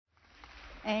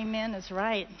Amen is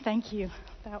right. Thank you.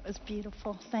 That was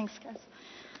beautiful. Thanks, guys.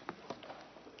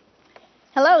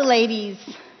 Hello, ladies.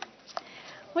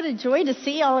 What a joy to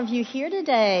see all of you here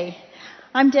today.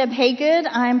 I'm Deb Haygood.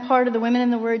 I'm part of the Women in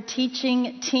the Word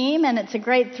teaching team, and it's a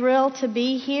great thrill to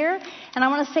be here. And I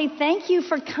want to say thank you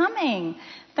for coming.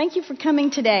 Thank you for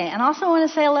coming today. And also I want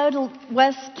to say hello to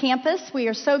West Campus. We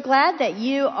are so glad that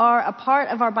you are a part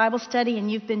of our Bible study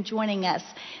and you've been joining us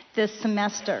this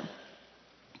semester.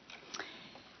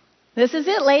 This is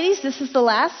it, ladies. This is the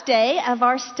last day of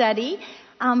our study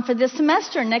for this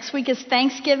semester. Next week is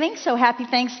Thanksgiving, so happy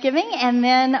Thanksgiving. And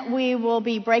then we will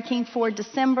be breaking for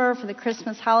December for the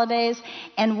Christmas holidays.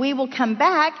 And we will come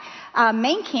back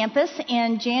main campus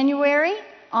in January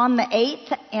on the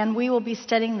 8th, and we will be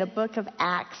studying the book of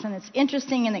Acts. And it's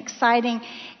interesting and exciting,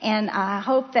 and I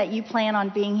hope that you plan on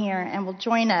being here and will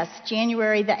join us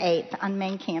January the 8th on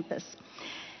main campus.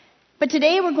 But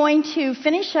today we're going to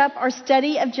finish up our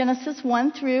study of Genesis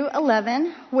 1 through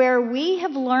 11, where we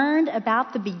have learned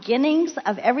about the beginnings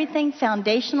of everything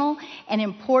foundational and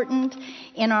important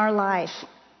in our life.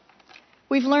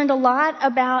 We've learned a lot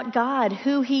about God,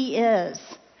 who He is,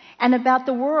 and about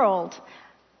the world.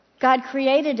 God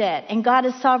created it, and God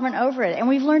is sovereign over it. And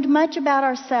we've learned much about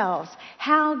ourselves,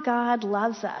 how God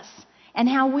loves us, and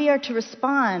how we are to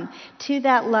respond to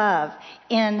that love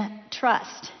in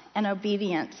trust and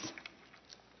obedience.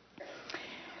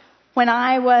 When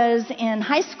I was in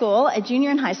high school, a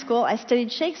junior in high school, I studied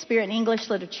Shakespeare and English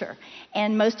literature.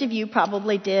 And most of you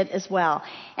probably did as well.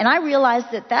 And I realized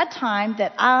at that time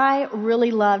that I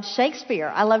really loved Shakespeare.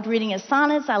 I loved reading his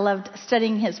sonnets. I loved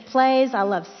studying his plays. I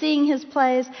loved seeing his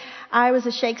plays. I was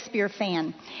a Shakespeare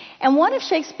fan. And one of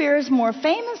Shakespeare's more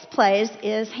famous plays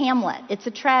is Hamlet. It's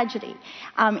a tragedy.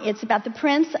 It's about the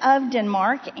Prince of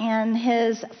Denmark, and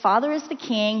his father is the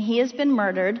king. He has been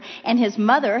murdered, and his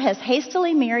mother has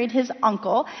hastily married his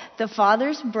uncle, the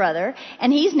father's brother,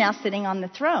 and he's now sitting on the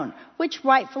throne, which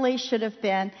rightfully should have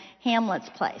been Hamlet's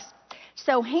place.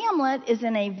 So Hamlet is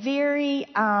in a very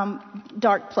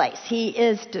dark place. He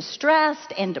is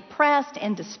distressed and depressed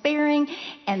and despairing,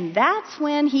 and that's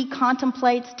when he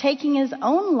contemplates taking his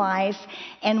own life,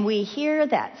 and we hear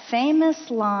that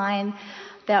famous line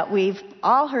that we've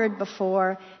all heard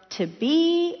before, to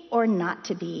be or not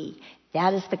to be.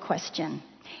 That is the question.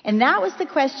 And that was the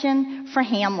question for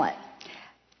Hamlet.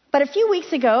 But a few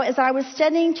weeks ago, as I was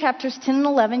studying chapters 10 and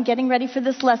 11, getting ready for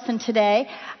this lesson today,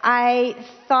 I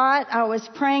was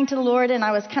praying to the Lord, and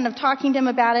I was kind of talking to Him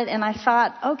about it, and I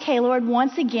thought, okay, Lord,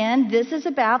 once again, this is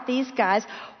about these guys,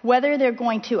 whether they're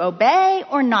going to obey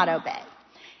or not obey.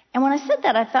 And when I said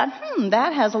that, I thought,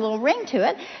 that has a little ring to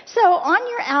it. So on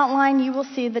your outline, you will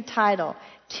see the title,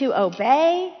 To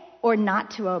Obey or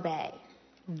Not to Obey.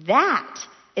 That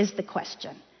is the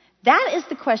question. That is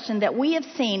the question that we have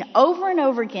seen over and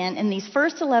over again in these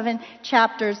first 11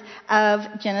 chapters of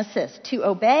Genesis. To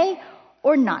obey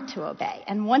or not to obey.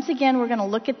 And once again, we're going to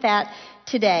look at that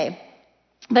today.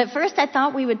 But first, I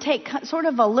thought we would take sort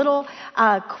of a little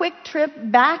quick trip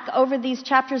back over these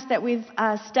chapters that we've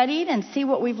studied and see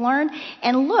what we've learned.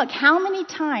 And look how many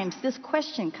times this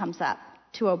question comes up.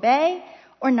 To obey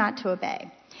or not to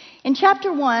obey. In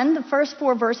chapter 1, the first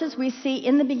 4 verses, we see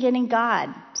in the beginning God.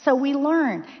 So we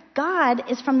learn God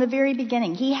is from the very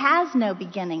beginning. He has no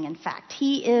beginning, in fact.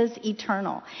 He is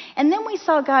eternal. And then we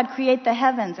saw God create the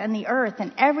heavens and the earth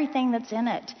and everything that's in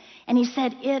it. And He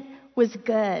said it was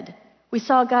good. We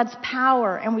saw God's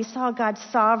power and we saw God's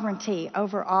sovereignty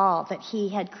over all that He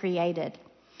had created.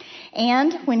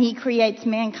 And when He creates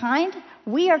mankind,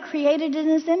 we are created in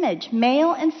His image,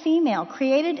 male and female,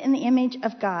 created in the image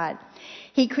of God.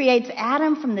 He creates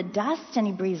Adam from the dust and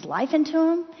He breathes life into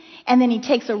him. And then He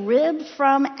takes a rib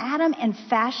from Adam and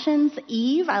fashions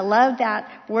Eve. I love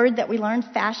that word that we learned,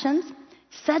 fashions.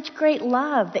 Such great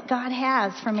love that God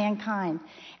has for mankind.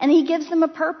 And He gives them a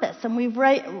purpose. And we've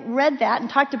read that and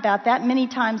talked about that many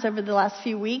times over the last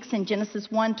few weeks in Genesis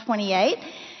 1:28.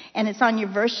 And it's on your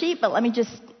verse sheet, but let me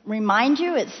just remind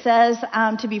you, it says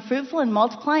to be fruitful and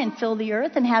multiply and fill the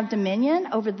earth and have dominion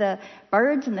over the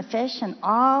birds and the fish and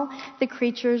all the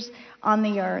creatures on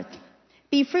the earth.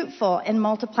 Be fruitful and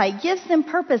multiply. He gives them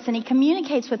purpose, and He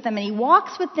communicates with them, and He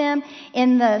walks with them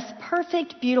in this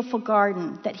perfect, beautiful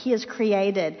garden that He has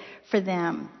created for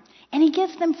them. And He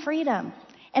gives them freedom.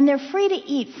 And they're free to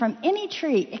eat from any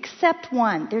tree except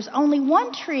one. There's only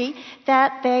one tree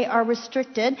that they are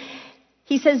restricted.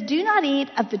 He says, do not eat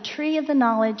of the tree of the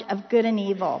knowledge of good and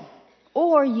evil,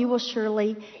 or you will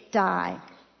surely die.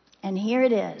 And here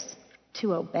it is,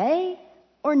 to obey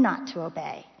or not to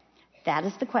obey. That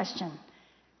is the question.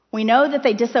 We know that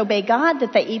they disobey God,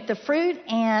 that they eat the fruit,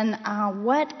 and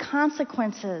what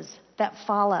consequences that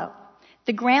follow.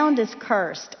 The ground is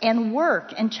cursed, and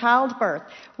work and childbirth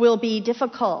will be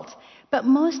difficult. But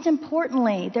most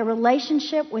importantly, their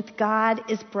relationship with God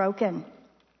is broken.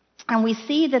 And we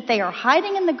see that they are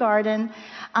hiding in the garden,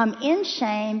 in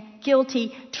shame,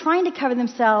 guilty, trying to cover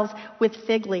themselves with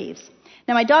fig leaves.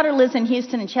 Now, my daughter lives in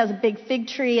Houston, and she has a big fig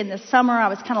tree. And this summer, I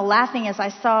was kind of laughing as I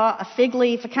saw a fig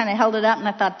leaf. I kind of held it up, and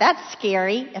I thought, that's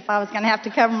scary if I was going to have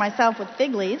to cover myself with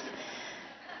fig leaves.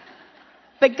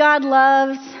 But God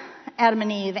loves Adam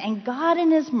and Eve, and God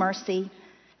in His mercy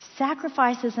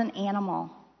sacrifices an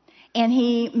animal, and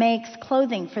He makes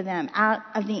clothing for them out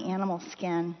of the animal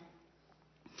skin.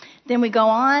 Then we go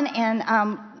on,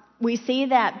 and we see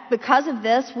that because of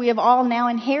this, we have all now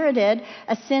inherited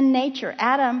a sin nature.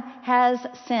 Adam has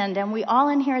sinned, and we all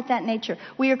inherit that nature.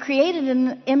 We are created in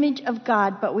the image of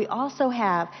God, but we also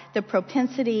have the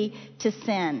propensity to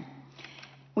sin.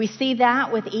 We see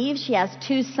that with Eve. She has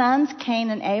 2 sons, Cain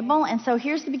and Abel. And so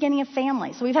here's the beginning of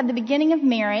family. So we've had the beginning of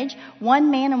marriage,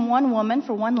 1 man and 1 woman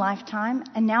for 1 lifetime.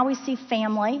 And now we see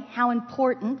family, how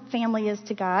important family is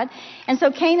to God. And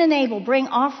so Cain and Abel bring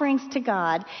offerings to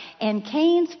God, and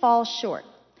Cain's falls short.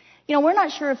 You know, we're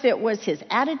not sure if it was his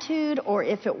attitude or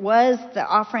if it was the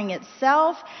offering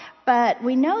itself, but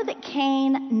we know that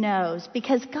Cain knows,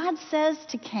 because God says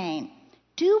to Cain,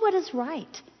 do what is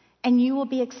right, and you will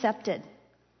be accepted.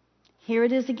 Here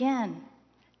it is again,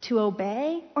 to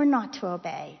obey or not to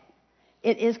obey.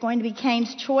 It is going to be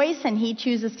Cain's choice, and he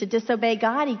chooses to disobey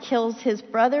God. He kills his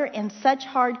brother, and such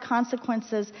hard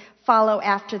consequences follow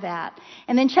after that.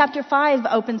 And then chapter 5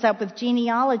 opens up with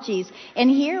genealogies. And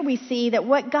here we see that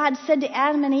what God said to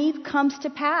Adam and Eve comes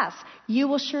to pass. You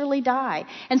will surely die.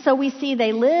 And so we see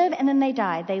they live and then they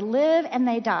die. They live and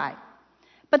they die.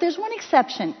 But there's one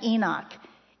exception, Enoch.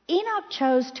 Enoch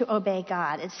chose to obey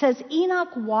God. It says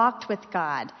Enoch walked with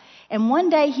God. And one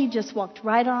day he just walked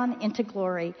right on into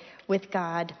glory with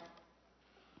God.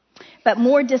 But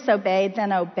more disobeyed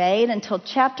than obeyed until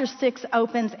chapter 6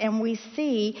 opens, and we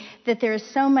see that there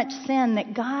is so much sin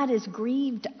that God is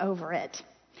grieved over it.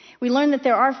 We learn that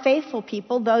there are faithful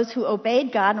people, those who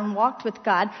obeyed God and walked with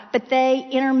God, but they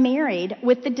intermarried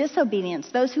with the disobedience,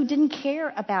 those who didn't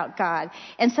care about God.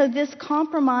 And so this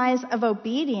compromise of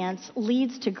obedience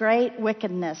leads to great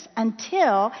wickedness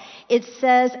until it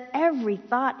says every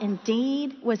thought and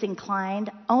deed was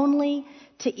inclined only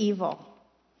to evil.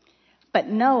 But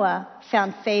Noah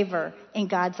found favor in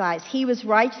God's eyes. He was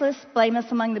righteous,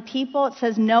 blameless among the people. It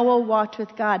says Noah walked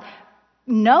with God.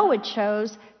 Noah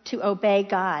chose to obey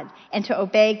God, and to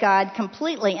obey God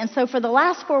completely. And so for the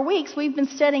last 4 weeks, we've been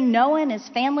studying Noah and his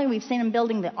family. We've seen him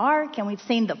building the ark, and we've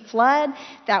seen the flood.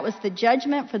 That was the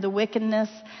judgment for the wickedness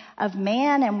of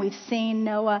man. And we've seen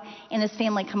Noah and his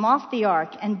family come off the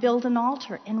ark and build an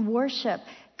altar and worship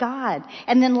God.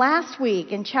 And then last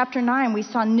week in chapter 9, we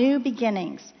saw new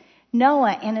beginnings.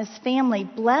 Noah and his family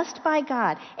blessed by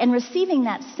God and receiving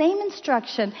that same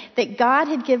instruction that God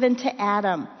had given to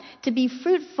Adam, to be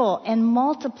fruitful and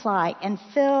multiply and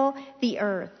fill the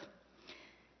earth.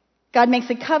 God makes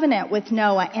a covenant with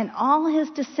Noah and all his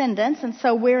descendants, and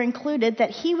so we're included, that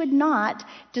he would not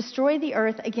destroy the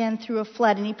earth again through a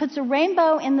flood. And he puts a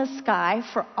rainbow in the sky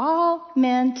for all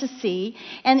men to see.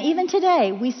 And even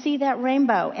today, we see that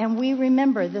rainbow, and we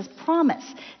remember this promise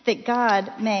that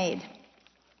God made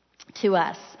to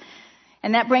us.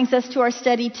 And that brings us to our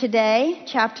study today,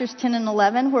 chapters 10 and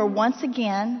 11, where once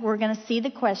again we're going to see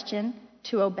the question,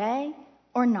 to obey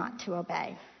or not to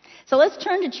obey. So let's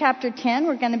turn to chapter 10.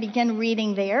 We're going to begin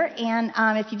reading there. And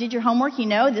if you did your homework, you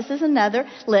know this is another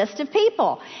list of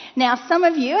people. Now, some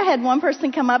of you, I had one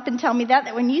person come up and tell me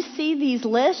that when you see these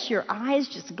lists, your eyes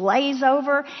just glaze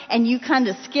over and you kind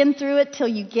of skim through it till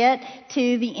you get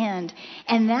to the end.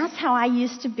 And that's how I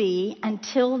used to be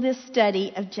until this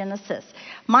study of Genesis.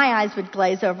 My eyes would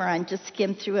glaze over and just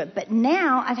skim through it. But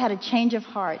now I've had a change of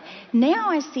heart. Now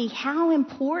I see how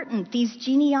important these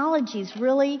genealogies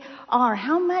really are,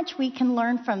 how much we can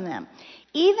learn from them.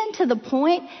 Even to the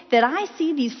point that I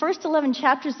see these first 11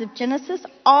 chapters of Genesis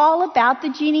all about the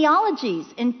genealogies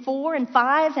in 4 and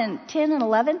 5 and 10 and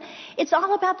 11. It's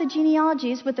all about the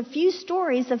genealogies with a few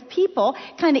stories of people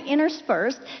kind of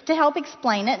interspersed to help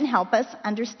explain it and help us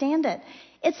understand it.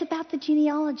 It's about the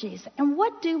genealogies. And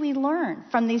what do we learn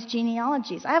from these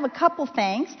genealogies? I have a couple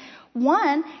things.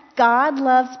 One, God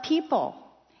loves people.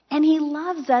 And He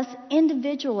loves us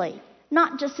individually,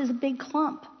 not just as a big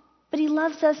clump. But He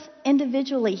loves us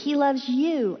individually. He loves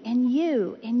you and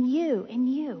you and you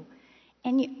and you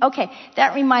and you. Okay,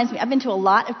 that reminds me. I've been to a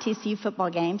lot of TCU football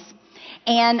games.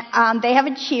 And they have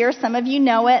a cheer. Some of you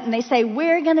know it. And they say,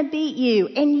 we're going to beat you,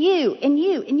 and you, and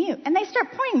you, and you. And they start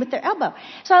pointing with their elbow.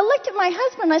 So I looked at my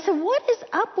husband and I said, what is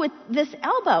up with this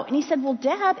elbow? And he said, well,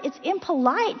 Deb, it's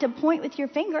impolite to point with your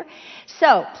finger.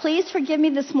 So please forgive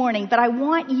me this morning, but I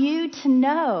want you to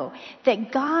know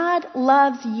that God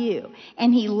loves you,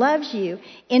 and he loves you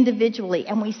individually.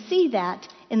 And we see that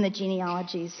in the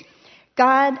genealogies.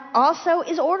 God also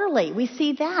is orderly. We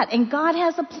see that. And God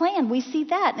has a plan. We see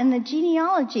that in the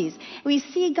genealogies. We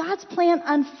see God's plan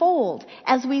unfold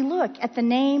as we look at the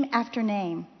name after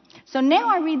name. So now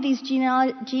I read these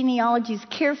genealogies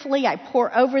carefully. I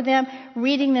pore over them,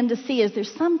 reading them to see, is there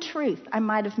some truth I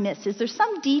might have missed? Is there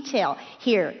some detail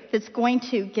here that's going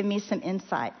to give me some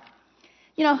insight?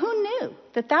 You know, who knew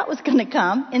that that was going to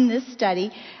come in this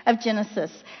study of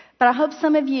Genesis? But I hope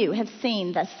some of you have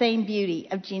seen that same beauty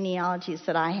of genealogies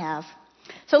that I have.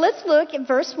 So let's look at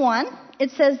verse 1. It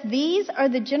says, these are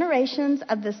the generations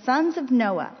of the sons of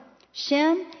Noah,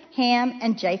 Shem, Ham,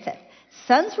 and Japheth.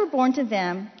 Sons were born to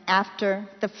them after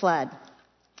the flood.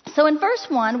 So in verse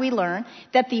 1, we learn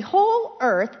that the whole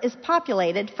earth is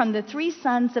populated from the three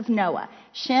sons of Noah,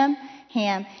 Shem,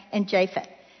 Ham, and Japheth.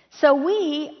 So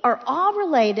we are all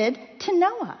related to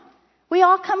Noah. We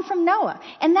all come from Noah.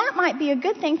 And that might be a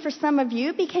good thing for some of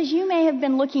you, because you may have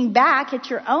been looking back at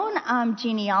your own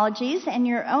genealogies and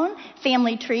your own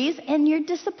family trees, and you're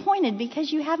disappointed because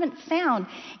you haven't found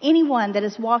anyone that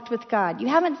has walked with God. You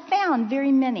haven't found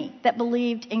very many that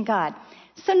believed in God.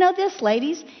 So know this,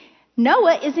 ladies.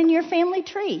 Noah is in your family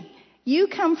tree. You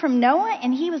come from Noah,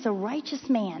 and he was a righteous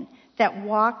man that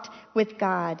walked with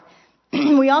God.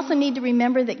 We also need to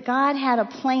remember that God had a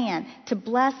plan to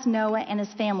bless Noah and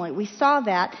his family. We saw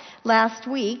that last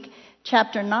week,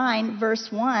 chapter 9, verse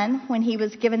 1, when he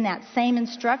was given that same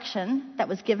instruction that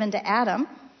was given to Adam.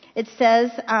 It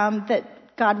says that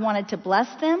God wanted to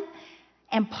bless them,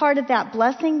 and part of that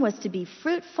blessing was to be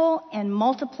fruitful and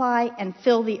multiply and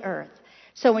fill the earth.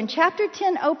 So when chapter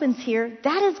 10 opens here,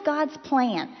 that is God's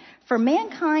plan for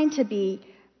mankind to be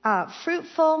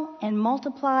fruitful and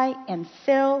multiply and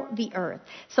fill the earth.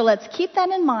 So let's keep that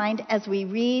in mind as we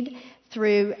read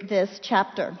through this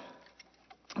chapter.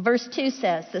 Verse 2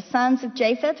 says, the sons of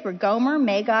Japheth were Gomer,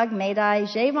 Magog, Madai,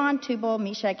 Javan, Tubal,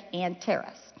 Meshach, and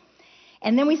Teras.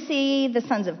 And then we see the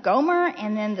sons of Gomer,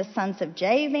 and then the sons of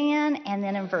Javan, and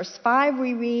then in verse 5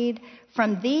 we read,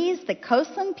 from these the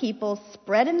coastland people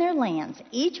spread in their lands,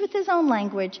 each with his own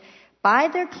language, by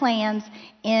their clans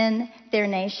in their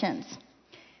nations.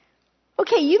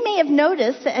 Okay, you may have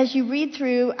noticed as you read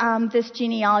through this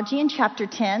genealogy in chapter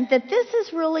 10 that this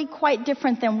is really quite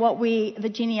different than the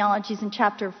genealogies in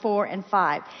chapter 4 and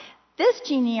 5. This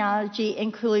genealogy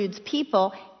includes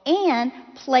people and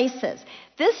places.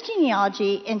 This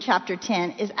genealogy in chapter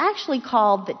 10 is actually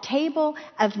called the Table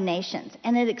of Nations,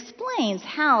 and it explains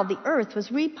how the earth was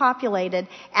repopulated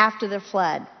after the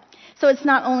flood. So it's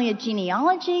not only a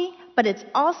genealogy, but it's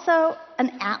also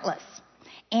an atlas.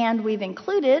 And we've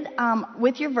included,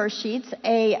 with your verse sheets,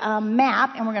 a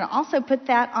map, and we're going to also put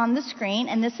that on the screen.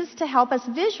 And this is to help us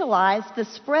visualize the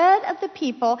spread of the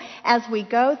people as we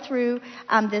go through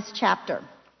this chapter.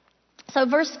 So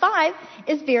verse 5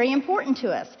 is very important to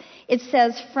us. It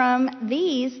says, from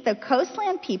these, the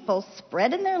coastland people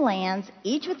spread in their lands,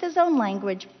 each with his own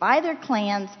language, by their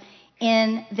clans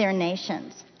in their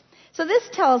nations. So this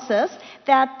tells us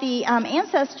that the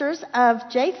ancestors of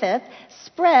Japheth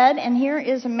spread, and here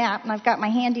is a map, and I've got my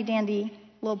handy-dandy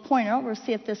little pointer. We'll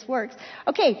see if this works.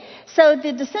 Okay, so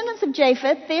the descendants of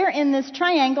Japheth, they're in this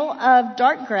triangle of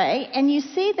dark gray, and you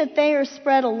see that they are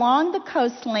spread along the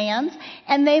coastlands,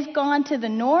 and they've gone to the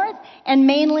north and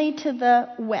mainly to the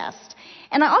west.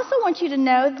 And I also want you to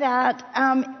know that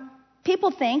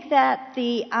people think that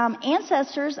the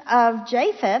ancestors of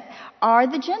Japheth are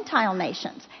the Gentile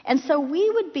nations. And so we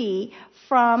would be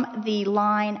from the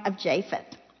line of Japheth.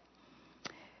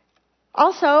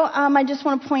 Also, I just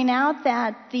want to point out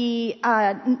that the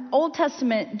Old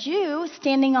Testament Jew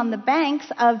standing on the banks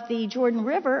of the Jordan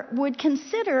River would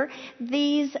consider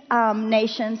these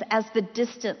nations as the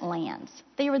distant lands.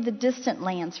 They were the distant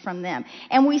lands from them.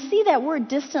 And we see that word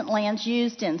distant lands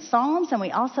used in Psalms, and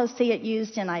we also see it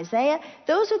used in Isaiah.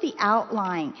 Those are the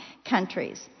outlying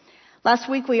countries. Last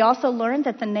week we also learned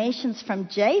that the nations from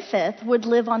Japheth would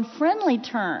live on friendly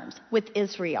terms with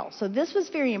Israel. So this was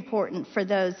very important for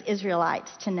those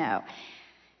Israelites to know.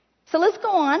 So let's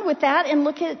go on with that and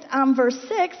look at verse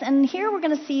 6. And here we're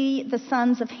going to see the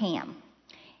sons of Ham.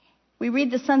 We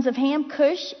read the sons of Ham,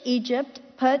 Cush, Egypt,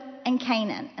 Put, and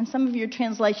Canaan. And some of your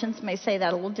translations may say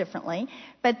that a little differently.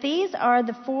 But these are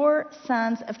the four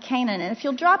sons of Canaan. And if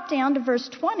you'll drop down to verse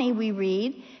 20, we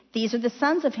read, These are the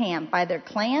sons of Ham by their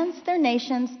clans, their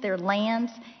nations, their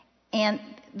lands, and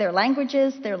their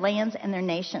languages, their lands, and their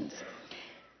nations.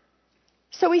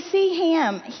 So we see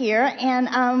Ham here,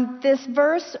 and this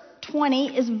verse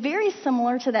 20 is very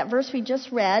similar to that verse we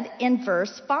just read in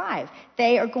verse 5.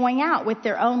 They are going out with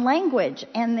their own language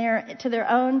and to their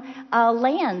own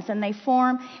lands, and they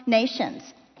form nations.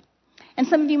 And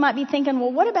some of you might be thinking,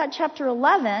 well, what about chapter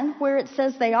 11, where it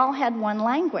says they all had one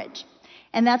language?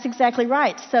 And that's exactly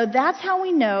right. So that's how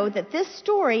we know that this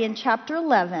story in chapter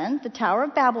 11, the Tower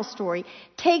of Babel story,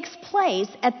 takes place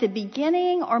at the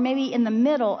beginning or maybe in the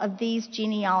middle of these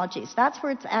genealogies. That's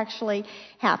where it's actually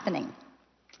happening.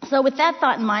 So with that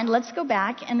thought in mind, let's go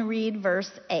back and read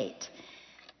verse 8.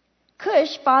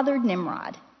 Cush fathered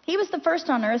Nimrod. He was the first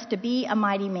on earth to be a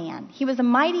mighty man. He was a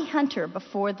mighty hunter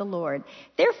before the Lord.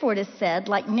 Therefore it is said,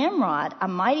 like Nimrod, a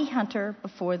mighty hunter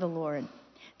before the Lord.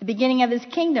 The beginning of his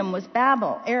kingdom was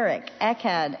Babel, Erech,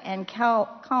 Akkad, and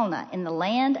Calneh in the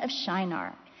land of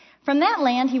Shinar. From that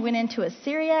land he went into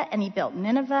Assyria, and he built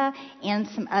Nineveh and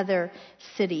some other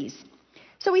cities.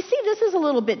 So we see this is a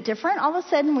little bit different. All of a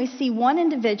sudden we see one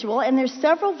individual, and there's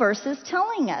several verses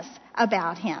telling us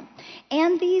about him.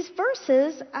 And these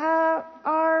verses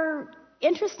are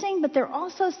interesting, but they're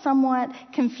also somewhat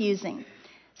confusing.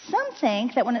 Some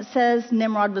think that when it says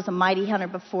Nimrod was a mighty hunter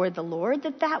before the Lord,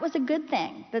 that was a good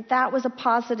thing, that was a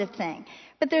positive thing.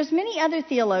 But there's many other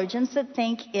theologians that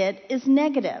think it is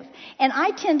negative. And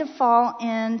I tend to fall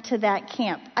into that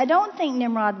camp. I don't think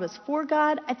Nimrod was for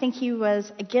God. I think he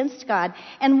was against God.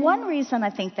 And one reason I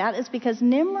think that is because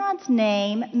Nimrod's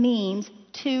name means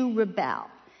to rebel.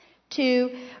 To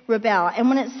rebel. And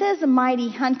when it says a mighty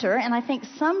hunter, and I think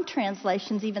some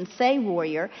translations even say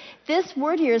warrior, this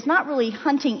word here is not really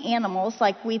hunting animals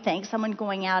like we think, someone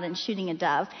going out and shooting a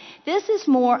dove. This is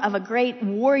more of a great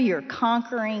warrior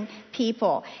conquering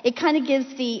people. It kind of gives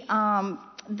the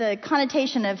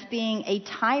connotation of being a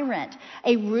tyrant,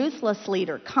 a ruthless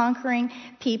leader, conquering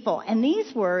people. And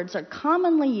these words are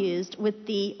commonly used with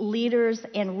the leaders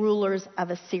and rulers of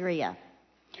Assyria.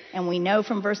 And we know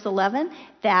from verse 11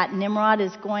 that Nimrod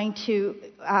is going to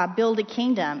build a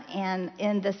kingdom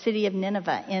in the city of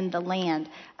Nineveh, in the land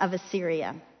of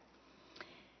Assyria.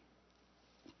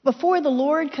 Before the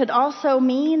Lord could also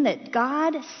mean that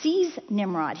God sees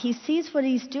Nimrod. He sees what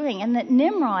he's doing, and that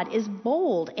Nimrod is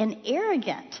bold and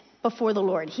arrogant before the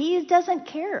Lord. He doesn't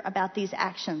care about these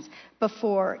actions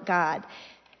before God.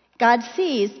 God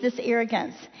sees this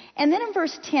arrogance. And then in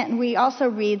verse 10, we also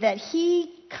read that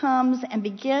he comes and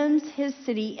begins his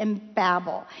city in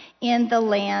Babel, in the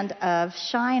land of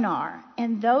Shinar.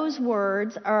 And those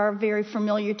words are very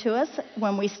familiar to us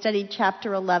when we studied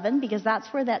chapter 11, because that's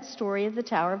where that story of the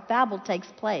Tower of Babel takes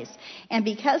place. And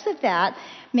because of that,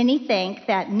 many think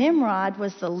that Nimrod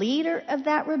was the leader of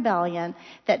that rebellion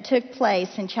that took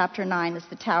place in chapter 9 as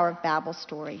the Tower of Babel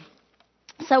story.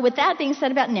 So with that being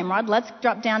said about Nimrod, let's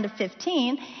drop down to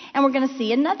 15, and we're going to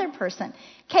see another person,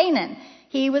 Canaan.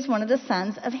 He was one of the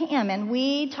sons of Ham, and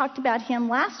we talked about him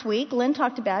last week. Lynn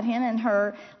talked about him in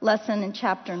her lesson in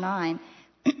chapter 9.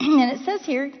 And it says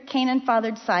here, Canaan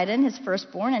fathered Sidon, his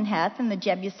firstborn, and Heth, and the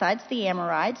Jebusites, the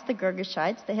Amorites, the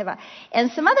Girgashites, the Hivites,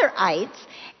 and some other ites.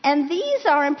 And these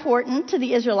are important to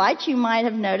the Israelites, you might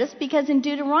have noticed, because in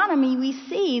Deuteronomy we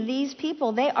see these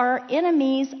people, they are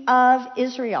enemies of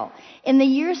Israel. In the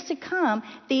years to come,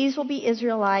 these will be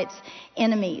Israelites'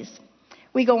 enemies.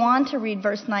 We go on to read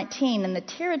verse 19, and the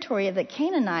territory of the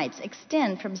Canaanites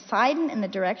extend from Sidon in the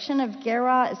direction of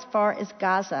Gerar as far as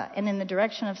Gaza, and in the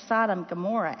direction of Sodom,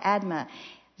 Gomorrah, Admah,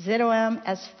 Zidom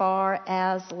as far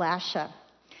as Lasha.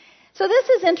 So this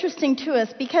is interesting to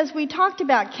us because we talked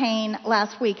about Cain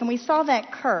last week, and we saw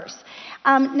that curse.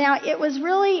 Now, it was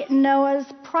really Noah's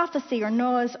prophecy or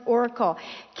Noah's oracle.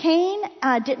 Cain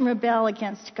didn't rebel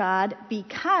against God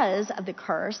because of the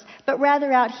curse, but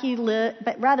rather he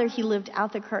lived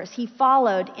out the curse. He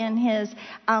followed in his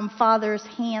father's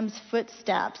Ham's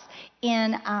footsteps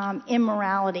in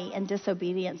immorality and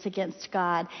disobedience against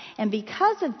God. And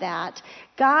because of that,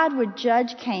 God would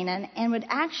judge Canaan and would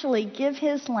actually give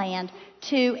his land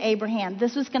to Abraham.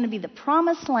 This was going to be the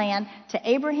promised land to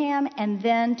Abraham and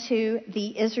then to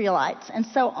the Israelites. And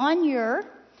so on your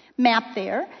map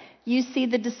there, you see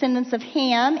the descendants of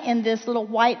Ham in this little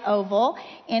white oval.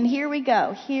 And here we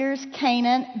go. Here's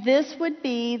Canaan. This would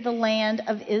be the land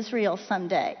of Israel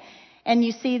someday. And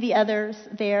you see the others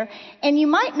there. And you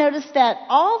might notice that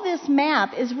all this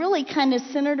map is really kind of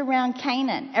centered around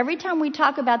Canaan. Every time we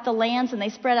talk about the lands and they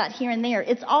spread out here and there,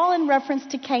 it's all in reference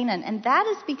to Canaan. And that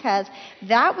is because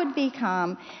that would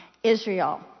become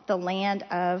Israel, the land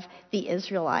of the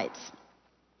Israelites.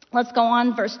 Let's go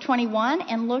on, verse 21,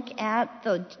 and look at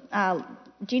the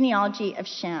genealogy of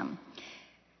Shem.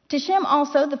 To Shem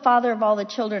also, the father of all the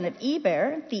children of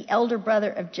Eber, the elder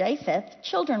brother of Japheth,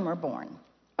 children were born.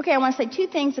 Okay, I want to say two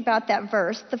things about that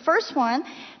verse. The first one,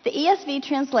 the ESV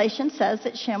translation says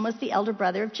that Shem was the elder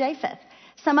brother of Japheth.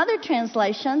 Some other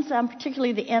translations,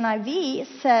 particularly the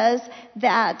NIV, says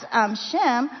that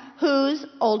Shem, whose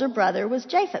older brother was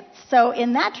Japheth. So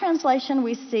in that translation,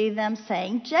 we see them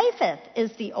saying Japheth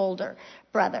is the older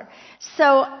brother.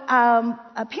 So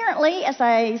apparently, as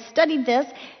I studied this,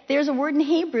 there's a word in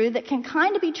Hebrew that can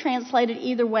kind of be translated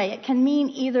either way. It can mean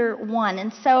either one.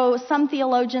 And so some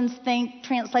theologians think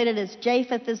translated as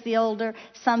Japheth is the older.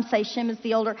 Some say Shem is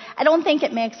the older. I don't think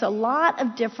it makes a lot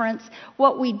of difference.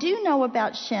 What we do know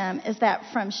about Shem is that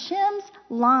from Shem's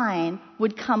line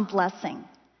would come blessing.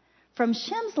 From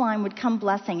Shem's line would come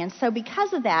blessing. And so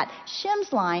because of that,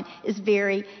 Shem's line is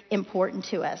very important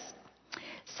to us.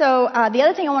 So the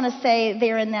other thing I want to say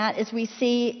there in that is we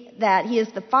see that he is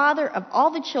the father of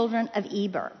all the children of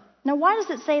Eber. Now, why does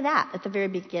it say that at the very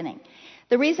beginning?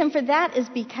 The reason for that is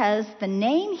because the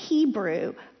name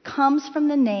Hebrew comes from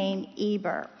the name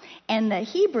Eber. And the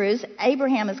Hebrews,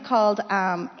 Abraham is called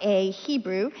a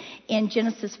Hebrew in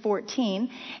Genesis 14,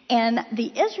 and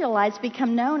the Israelites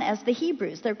become known as the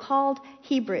Hebrews. They're called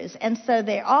Hebrews. And so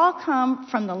they all come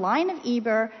from the line of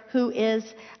Eber, who is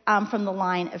from the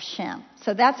line of Shem.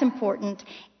 So that's important,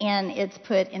 and it's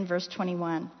put in verse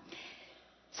 21.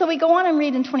 So we go on and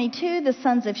read in 22, the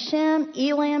sons of Shem,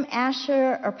 Elam,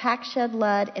 Asher, Arpachshad,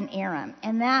 Lud, and Aram.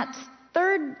 And that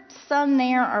third son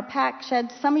there,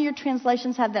 Arpachshad, some of your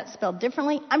translations have that spelled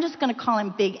differently. I'm just going to call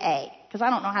him Big A, because I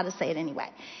don't know how to say it anyway.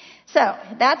 So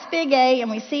that's Big A, and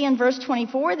we see in verse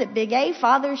 24 that Big A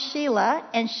fathered Shelah,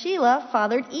 and Shelah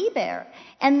fathered Eber.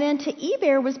 And then to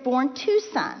Eber was born two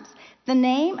sons. The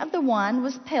name of the one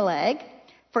was Peleg,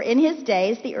 for in his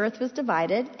days the earth was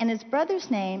divided, and his brother's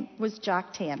name was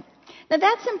Joktan. Now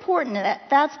that's important,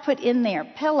 that's put in there.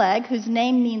 Peleg, whose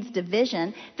name means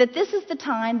division, that this is the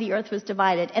time the earth was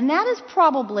divided. And that is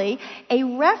probably a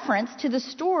reference to the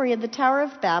story of the Tower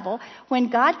of Babel, when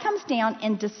God comes down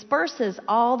and disperses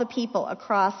all the people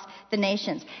across the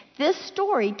nations. This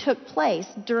story took place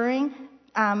during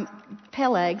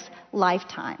Peleg's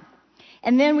lifetime.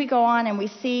 And then we go on and we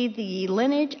see the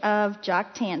lineage of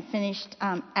Joktan finished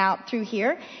out through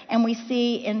here. And we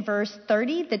see in verse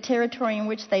 30, the territory in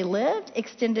which they lived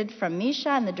extended from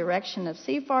Mesha in the direction of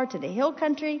Sephar to the hill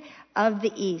country of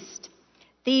the east.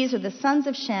 These are the sons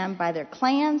of Shem by their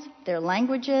clans, their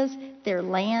languages, their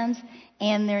lands,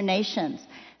 and their nations.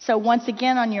 So once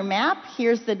again on your map,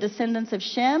 here's the descendants of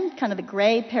Shem, kind of the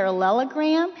gray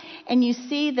parallelogram. And you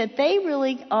see that they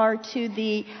really are to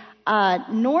the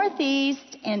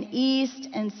northeast and east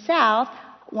and south,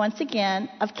 once again,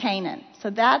 of Canaan.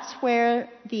 So that's where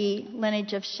the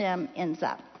lineage of Shem ends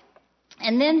up.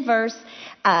 And then verse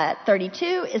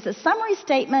 32 is a summary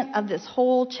statement of this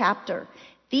whole chapter.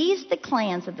 These the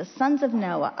clans of the sons of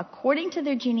Noah, according to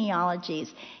their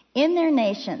genealogies, in their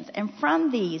nations, and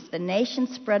from these the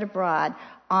nations spread abroad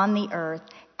on the earth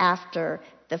after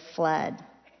the flood.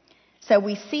 So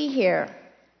we see here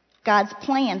God's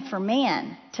plan for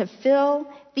man to fill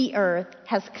the earth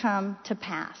has come to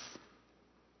pass.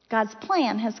 God's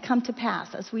plan has come to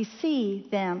pass as we see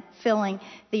them filling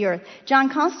the earth. John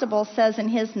Constable says in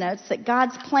his notes that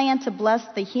God's plan to bless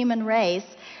the human race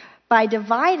by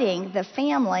dividing the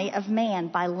family of man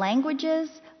by languages,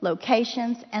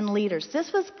 locations, and leaders.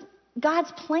 This was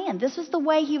God's plan. This was the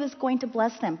way he was going to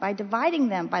bless them, by dividing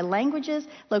them by languages,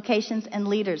 locations, and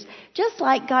leaders. Just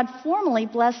like God formally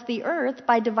blessed the earth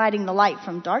by dividing the light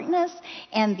from darkness,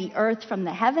 and the earth from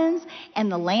the heavens,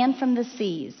 and the land from the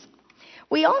seas.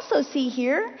 We also see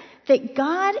here that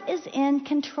God is in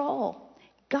control.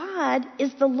 God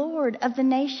is the Lord of the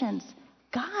nations.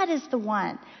 God is the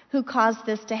one who caused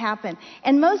this to happen.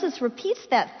 And Moses repeats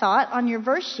that thought on your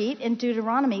verse sheet in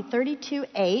Deuteronomy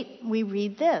 32:8. We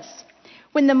read this.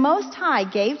 When the Most High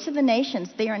gave to the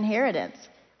nations their inheritance,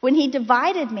 when he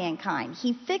divided mankind,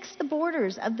 he fixed the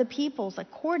borders of the peoples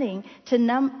according to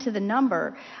the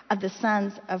number of the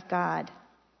sons of God.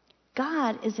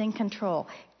 God is in control.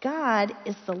 God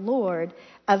is the Lord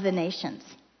of the nations.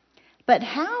 But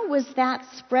how was that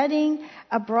spreading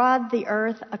abroad the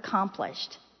earth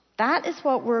accomplished? That is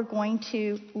what we're going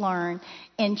to learn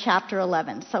in chapter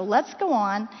 11. So let's go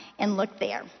on and look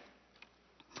there.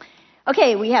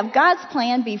 Okay, we have God's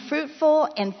plan, be fruitful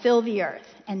and fill the earth.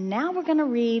 And now we're going to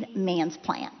read man's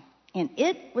plan. And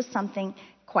it was something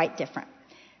quite different.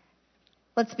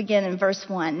 Let's begin in verse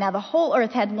 1. Now the whole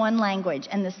earth had one language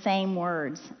and the same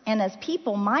words. And as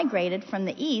people migrated from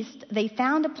the east, they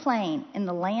found a plain in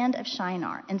the land of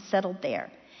Shinar and settled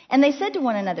there. And they said to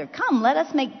one another, "Come, let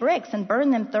us make bricks and burn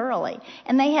them thoroughly."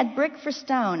 And they had brick for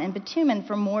stone and bitumen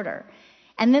for mortar.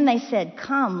 And then they said,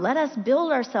 "Come, let us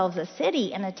build ourselves a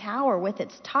city and a tower with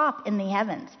its top in the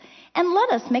heavens. And let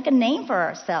us make a name for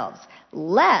ourselves,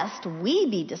 lest we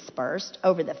be dispersed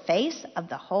over the face of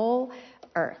the whole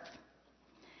earth."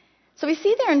 So we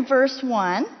see there in verse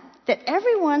 1 that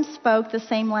everyone spoke the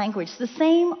same language, the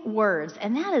same words.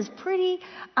 And that is pretty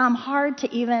hard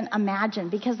to even imagine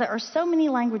because there are so many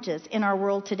languages in our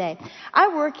world today. I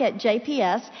work at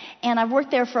JPS, and I've worked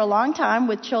there for a long time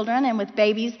with children and with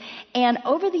babies. And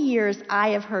over the years, I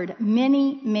have heard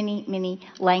many, many, many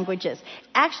languages.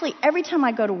 Actually, every time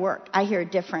I go to work, I hear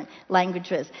different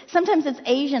languages. Sometimes it's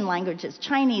Asian languages,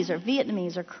 Chinese or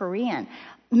Vietnamese or Korean.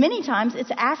 Many times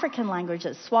it's African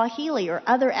languages, Swahili or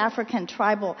other African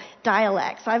tribal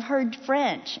dialects. I've heard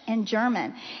French and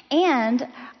German, and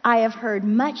I have heard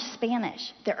much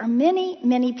Spanish. There are many,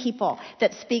 many people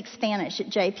that speak Spanish at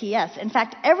JPS. In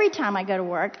fact, every time I go to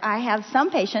work, I have some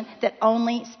patient that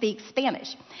only speaks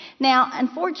Spanish. Now,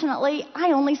 unfortunately,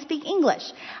 I only speak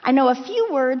English. I know a few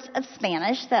words of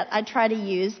Spanish that I try to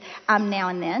use now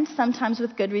and then, sometimes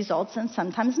with good results and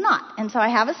sometimes not. And so I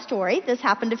have a story. This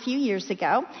happened a few years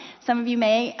ago. Some of you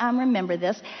may remember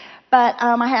this. But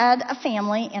I had a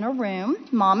family in a room,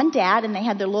 mom and dad, and they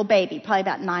had their little baby, probably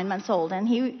about 9 months old. And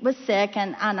he was sick,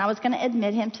 and I was going to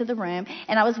admit him to the room.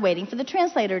 And I was waiting for the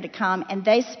translator to come, and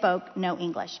they spoke no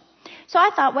English. So I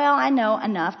thought, well, I know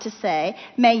enough to say,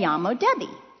 "Me llamo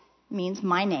Debbie," means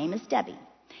my name is Debbie.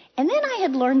 And then I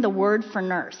had learned the word for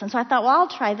nurse. And so I thought, well,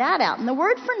 I'll try that out. And the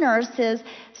word for nurse is,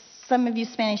 some of you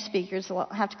Spanish speakers will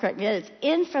have to correct me, it's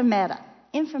enfermera.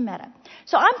 Enfermera.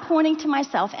 So I'm pointing to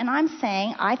myself and I'm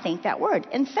saying, I think that word,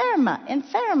 enferma,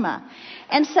 enferma.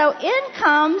 And so in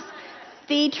comes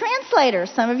the translator.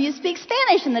 Some of you speak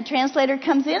Spanish, and the translator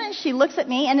comes in and she looks at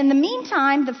me, and in the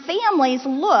meantime, the family's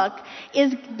look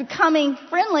is becoming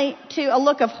friendly to a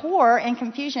look of horror and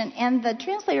confusion, and the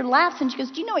translator laughs and she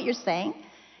goes, "Do you know what you're saying?"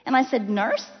 And I said,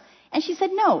 "Nurse?" And she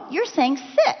said, "No, you're saying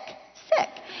sick.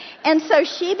 And so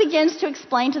she begins to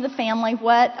explain to the family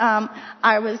what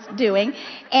I was doing,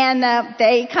 and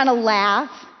they kind of laugh.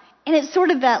 And it's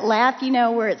sort of that laugh,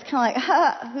 where it's kind of like,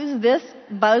 who's this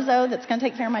bozo that's going to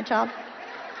take care of my child?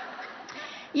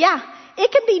 Yeah,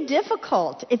 it can be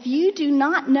difficult if you do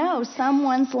not know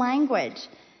someone's language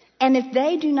and if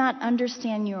they do not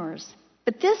understand yours.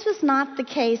 But this was not the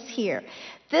case here.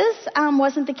 This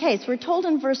wasn't the case. We're told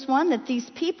in verse 1 that these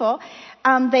people,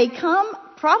 they come,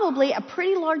 probably a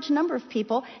pretty large number of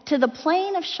people, to the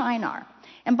plain of Shinar.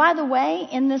 And by the way,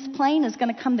 in this plain is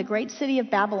going to come the great city of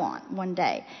Babylon one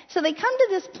day. So they come to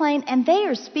this plain and they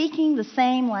are speaking the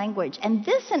same language. And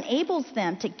this enables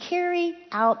them to carry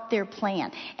out their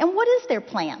plan. And what is their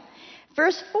plan?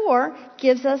 Verse 4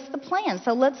 gives us the plan.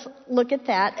 So let's look at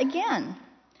that again.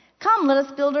 "Come, let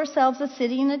us build ourselves a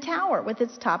city and a tower with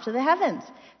its top to the heavens."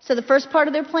 So the first part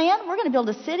of their plan, we're going to build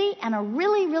a city and a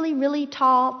really, really, really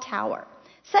tall tower.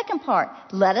 Second part,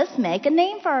 let us make a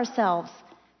name for ourselves.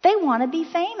 They want to be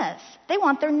famous. They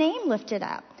want their name lifted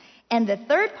up. And the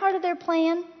third part of their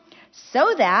plan, so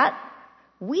that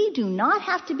we do not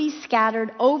have to be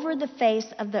scattered over the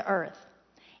face of the earth.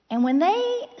 And when they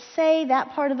say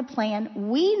that part of the plan,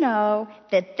 we know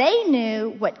that they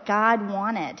knew what God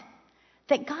wanted.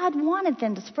 That God wanted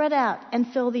them to spread out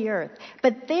and fill the earth.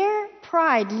 But their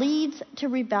pride leads to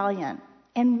rebellion.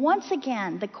 And once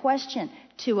again, the question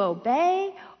to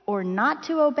obey or not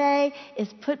to obey is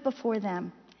put before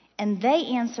them. And they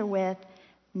answer with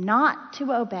not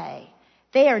to obey.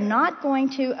 They are not going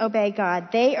to obey God.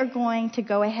 They are going to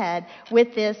go ahead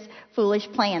with this foolish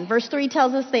plan. Verse 3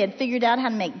 tells us they had figured out how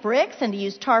to make bricks and to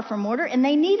use tar for mortar, and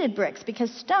they needed bricks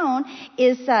because stone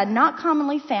is not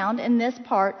commonly found in this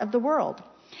part of the world.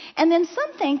 And then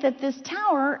some think that this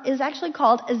tower is actually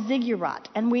called a ziggurat,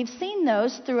 and we've seen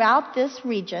those throughout this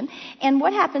region. And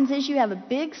what happens is you have a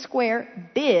big square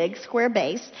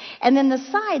base, and then the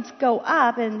sides go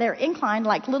up, and they're inclined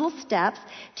like little steps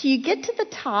till you get to the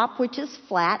top, which is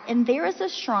flat, and there is a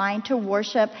shrine to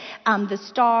worship the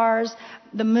stars,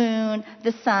 the moon,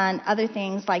 the sun, other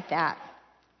things like that.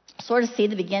 Sort of see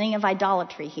the beginning of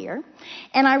idolatry here.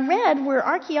 And I read where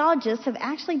archaeologists have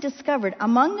actually discovered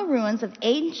among the ruins of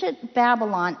ancient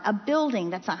Babylon a building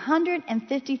that's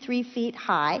 153 feet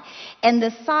high, and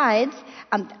the sides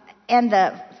and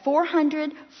the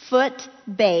 400-foot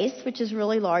base, which is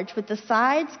really large, with the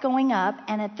sides going up,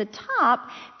 and at the top,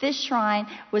 this shrine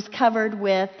was covered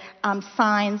with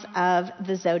signs of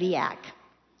the zodiac.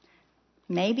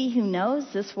 Maybe, who knows,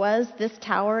 this was this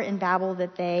tower in Babel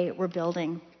that they were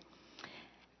building.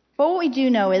 But what we do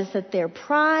know is that their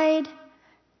pride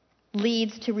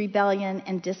leads to rebellion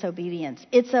and disobedience.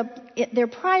 Their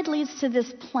pride leads to this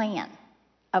plan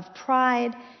of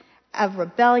pride, of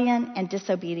rebellion and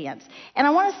disobedience. And I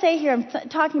want to say here, I'm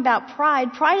talking about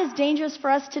pride. Pride is dangerous for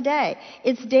us today.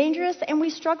 It's dangerous and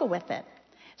we struggle with it.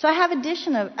 So I have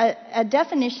a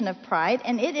definition of pride,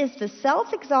 and it is the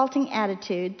self-exalting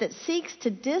attitude that seeks to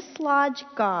dislodge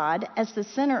God as the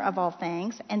center of all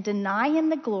things and deny him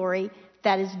the glory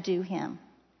that is due him.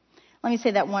 Let me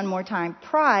say that one more time.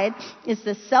 Pride is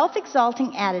the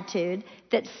self-exalting attitude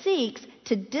that seeks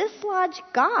to dislodge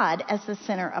God as the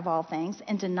center of all things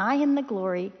and deny him the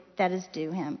glory that is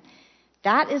due him.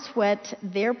 That is what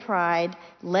their pride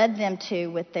led them to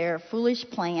with their foolish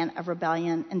plan of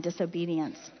rebellion and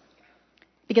disobedience.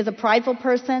 Because a prideful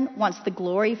person wants the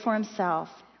glory for himself,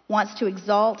 wants to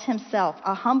exalt himself.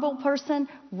 A humble person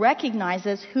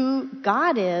recognizes who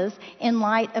God is in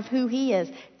light of who he is.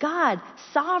 God,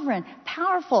 sovereign,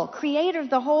 powerful, creator of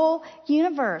the whole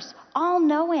universe,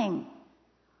 all-knowing,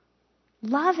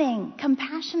 loving,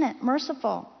 compassionate,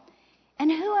 merciful.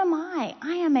 And who am I?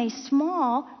 I am a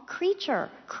small creature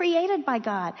created by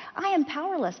God. I am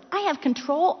powerless. I have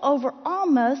control over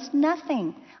almost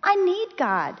nothing. I need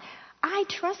God. I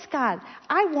trust God.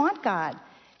 I want God.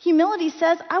 Humility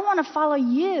says, I want to follow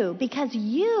you because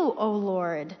you, O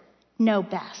Lord, know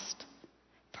best.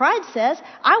 Pride says,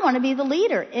 I want to be the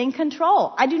leader in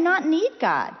control. I do not need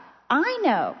God. I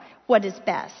know what is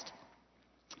best.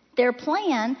 Their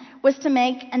plan was to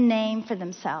make a name for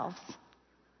themselves.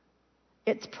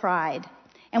 It's pride.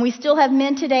 And we still have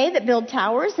men today that build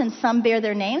towers, and some bear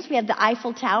their names. We have the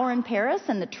Eiffel Tower in Paris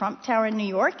and the Trump Tower in New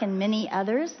York and many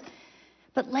others.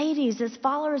 But ladies, as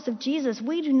followers of Jesus,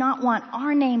 we do not want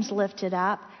our names lifted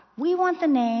up. We want the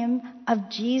name of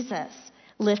Jesus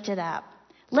lifted up.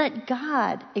 Let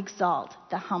God exalt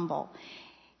the humble.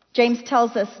 James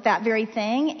tells us that very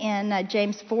thing in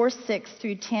James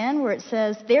 4:6-10, where it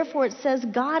says, therefore it says,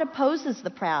 God opposes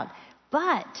the proud,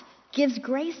 but gives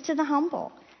grace to the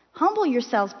humble. Humble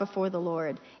yourselves before the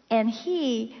Lord, and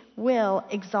he will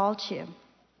exalt you.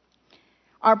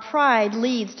 Our pride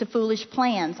leads to foolish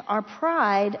plans. Our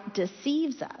pride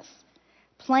deceives us.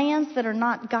 Plans that are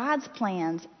not God's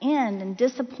plans end in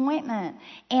disappointment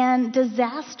and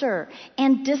disaster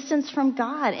and distance from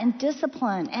God and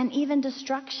discipline and even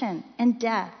destruction and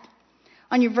death.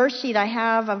 On your verse sheet, I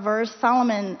have a verse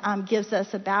Solomon gives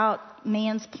us about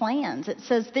man's plans. It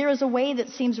says, there is a way that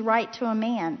seems right to a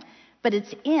man, but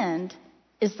its end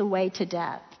is the way to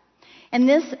death. And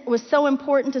this was so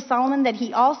important to Solomon that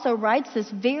he also writes this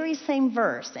very same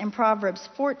verse in Proverbs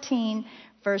 14,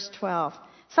 verse 12.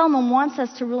 Solomon wants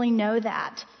us to really know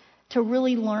that, to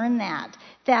really learn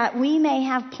that we may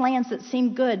have plans that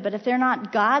seem good, but if they're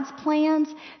not God's plans,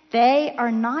 they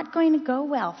are not going to go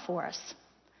well for us.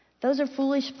 Those are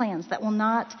foolish plans that will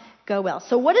not go well.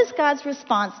 So what is God's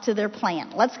response to their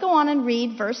plan? Let's go on and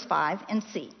read verse 5 and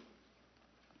see.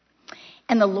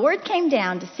 And the Lord came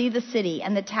down to see the city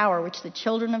and the tower which the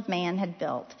children of man had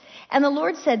built. And the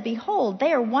Lord said, behold,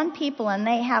 they are one people and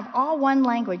they have all one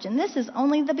language. And this is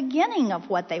only the beginning of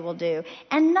what they will do.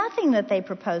 And nothing that they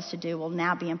propose to do will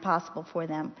now be impossible for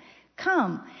them.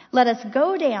 Come, let us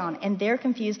go down and there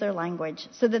confuse their language,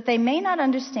 so that they may not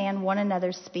understand one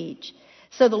another's speech.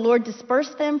 So the Lord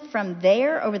dispersed them from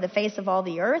there over the face of all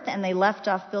the earth, and they left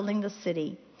off building the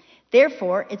city.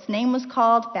 Therefore, its name was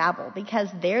called Babel, because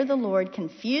there the Lord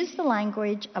confused the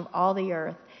language of all the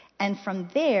earth. And from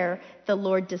there, the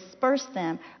Lord dispersed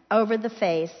them over the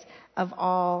face of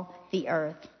all the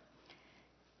earth.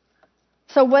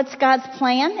 So what's God's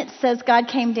plan? It says God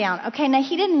came down. Okay, now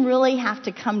he didn't really have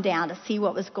to come down to see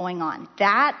what was going on.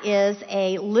 That is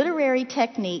a literary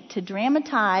technique to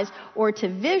dramatize or to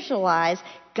visualize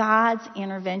God's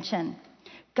intervention.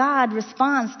 God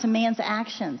responds to man's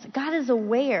actions. God is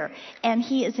aware and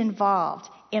he is involved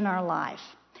in our life.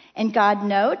 And God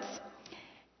notes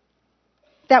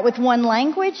that with one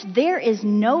language, there is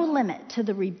no limit to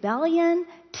the rebellion,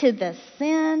 to the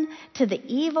sin, to the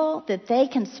evil that they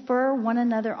can spur one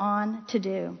another on to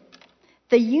do.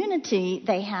 The unity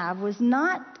they have was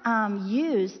not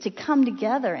used to come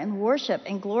together and worship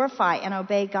and glorify and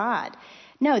obey God.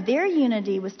 No, their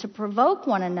unity was to provoke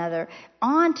one another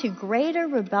on to greater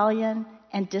rebellion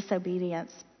and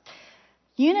disobedience.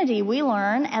 Unity, we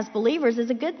learn as believers, is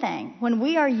a good thing. When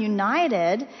we are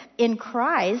united in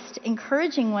Christ,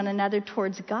 encouraging one another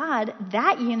towards God,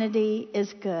 that unity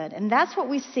is good. And that's what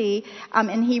we see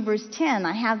in Hebrews 10.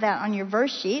 I have that on your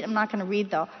verse sheet. I'm not going to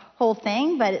read the whole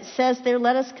thing, but it says there,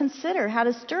 let us consider how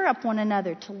to stir up one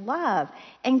another to love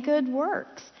and good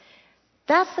works.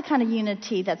 That's the kind of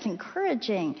unity that's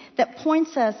encouraging, that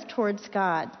points us towards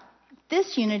God.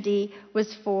 This unity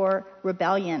was for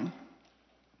rebellion.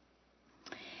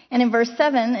 And in verse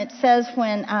 7, it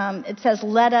says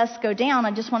let us go down,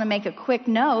 I just want to make a quick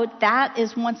note. That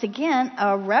is once again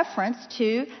a reference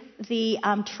to the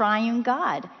triune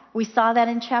God. We saw that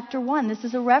in chapter 1. This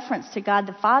is a reference to God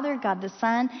the Father, God the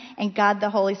Son, and God the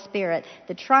Holy Spirit.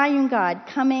 The triune God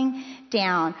coming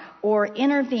down or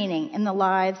intervening in the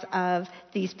lives of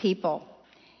these people.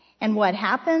 And what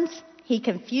happens? He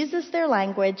confuses their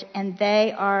language and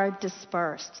they are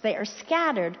dispersed. They are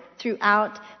scattered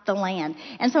throughout the land.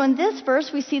 And so in this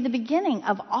verse, we see the beginning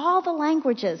of all the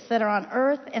languages that are on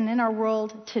earth and in our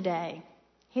world today.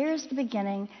 Here's the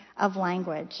beginning of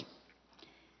language.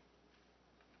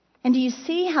 And do you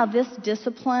see how this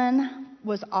discipline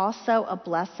was also a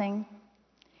blessing?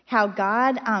 How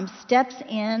God steps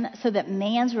in so that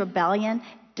man's rebellion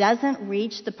doesn't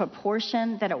reach the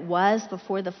proportion that it was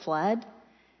before the flood?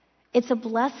 It's a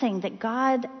blessing that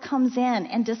God comes in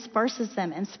and disperses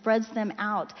them and spreads them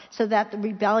out so that the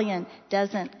rebellion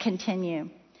doesn't continue.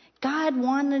 God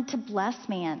wanted to bless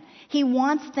man. He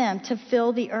wants them to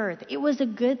fill the earth. It was a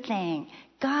good thing.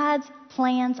 God's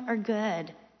plans are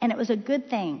good. And it was a good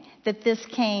thing that this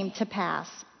came to pass.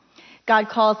 God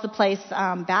calls the place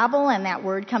Babel, and that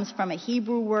word comes from a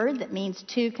Hebrew word that means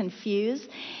to confuse.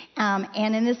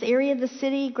 And in this area,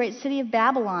 the great city of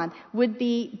Babylon would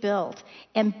be built.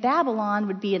 And Babylon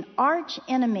would be an arch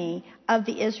enemy of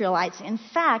the Israelites. In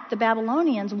fact, the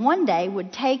Babylonians one day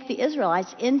would take the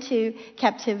Israelites into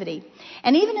captivity.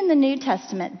 And even in the New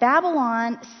Testament,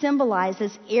 Babylon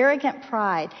symbolizes arrogant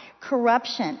pride,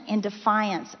 corruption, and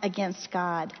defiance against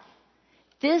God.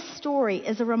 This story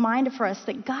is a reminder for us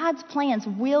that God's plans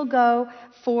will go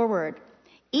forward,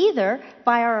 either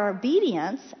by our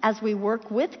obedience as we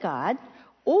work with God,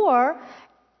 or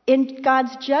in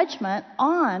God's judgment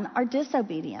on our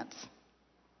disobedience.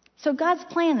 So God's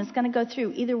plan is going to go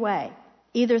through either way,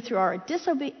 either through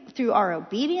our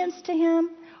obedience to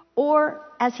Him, or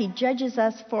as He judges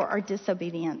us for our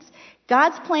disobedience.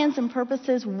 God's plans and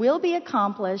purposes will be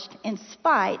accomplished in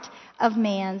spite of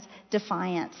man's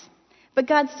defiance. But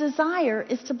God's desire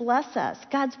is to bless us.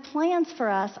 God's plans for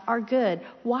us are good.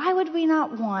 Why would we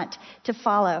not want to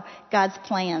follow God's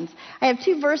plans? I have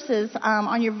two verses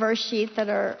on your verse sheet that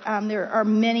are, there are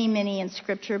many, many in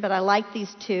Scripture, but I like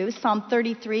these two. Psalm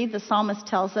 33, the psalmist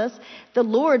tells us, the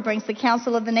Lord brings the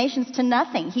counsel of the nations to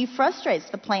nothing. He frustrates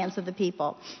the plans of the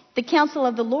people. The counsel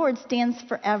of the Lord stands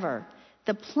forever.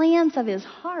 The plans of His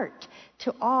heart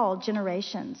to all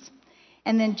generations.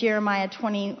 And then Jeremiah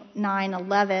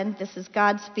 29:11, this is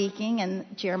God speaking, and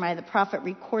Jeremiah the prophet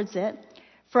records it.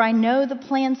 For I know the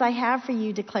plans I have for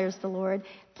you, declares the Lord,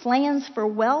 plans for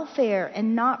welfare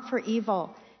and not for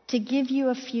evil, to give you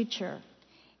a future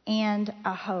and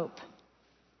a hope.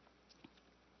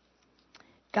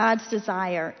 God's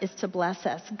desire is to bless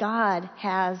us. God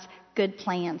has good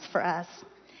plans for us.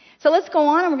 So let's go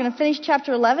on, and we're going to finish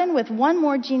chapter 11 with one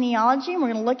more genealogy, and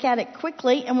we're going to look at it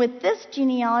quickly. And with this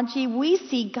genealogy, we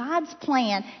see God's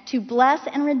plan to bless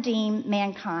and redeem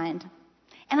mankind.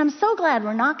 And I'm so glad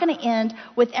we're not going to end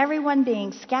with everyone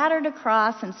being scattered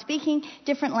across and speaking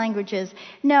different languages.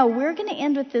 No, we're going to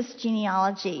end with this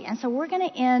genealogy. And so we're going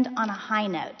to end on a high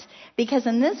note, because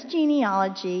in this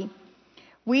genealogy,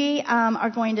 we are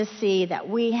going to see that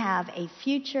we have a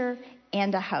future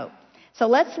and a hope. So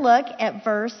let's look at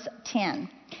verse 10.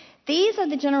 These are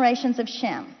the generations of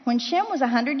Shem. When Shem was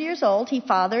 100 years old, he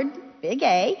fathered Big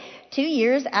A 2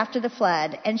 years after the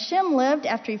flood. And Shem lived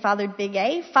after he fathered Big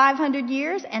A 500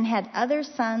 years and had other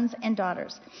sons and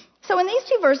daughters. So in these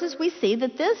two verses, we see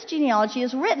that this genealogy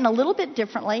is written a little bit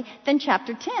differently than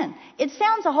chapter 10. It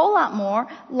sounds a whole lot more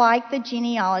like the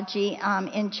genealogy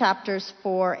in chapters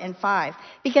 4 and 5.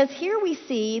 Because here we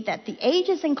see that the age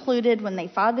is included when they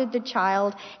fathered the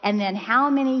child and then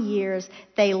how many years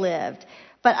they lived.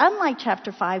 But unlike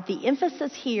chapter 5, the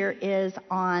emphasis here is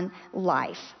on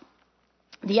life.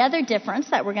 The other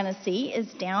difference that we're going to see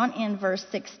is down in verse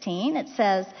 16. It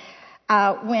says,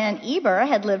 when Eber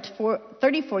had lived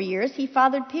 34 years, he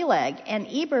fathered Peleg. And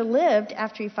Eber lived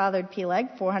after he fathered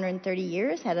Peleg 430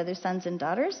 years, had other sons and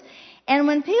daughters. And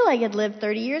when Peleg had lived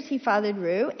 30 years, he fathered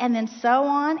Reu, and then so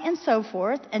on and so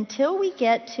forth until we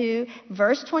get to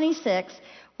verse 26.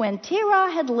 When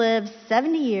Terah had lived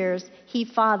 70 years, he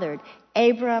fathered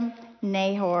Abram,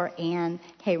 Nahor, and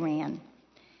Haran.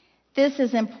 This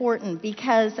is important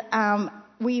because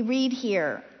we read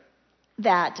here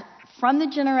that from the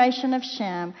generation of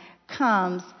Shem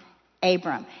comes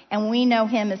Abram. And we know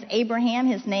him as Abraham.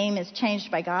 His name is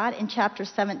changed by God in chapter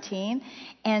 17.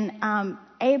 And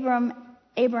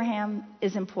Abraham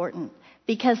is important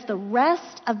because the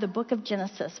rest of the book of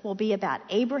Genesis will be about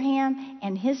Abraham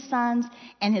and his sons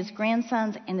and his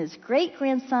grandsons and his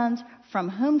great-grandsons, from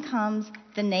whom comes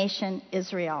the nation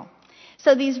Israel.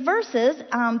 So these verses,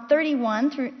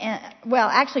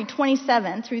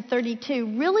 27 through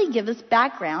 32, really give us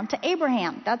background to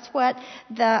Abraham. That's what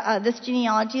this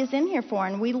genealogy is in here for.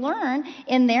 And we learn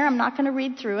in there, I'm not going to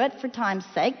read through it for time's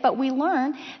sake, but we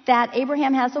learn that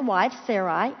Abraham has a wife,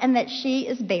 Sarai, and that she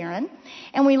is barren.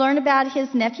 And we learn about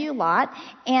his nephew, Lot.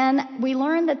 And we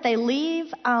learn that they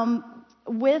leave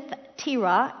with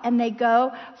Terah, and they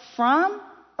go from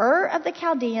Ur of the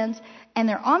Chaldeans, and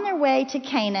they're on their way to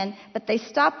Canaan, but they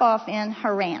stop off in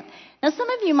Haran. Now, some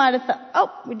of you might have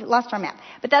thought, we lost our map,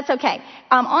 but that's okay.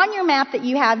 On your map that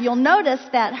you have, you'll notice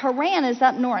that Haran is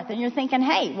up north, and you're thinking,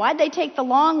 hey, why'd they take the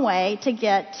long way to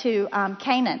get to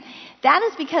Canaan? That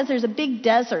is because there's a big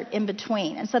desert in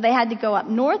between, and so they had to go up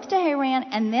north to Haran,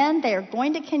 and then they are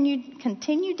going to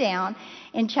continue down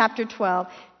in chapter 12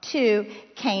 to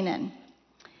Canaan.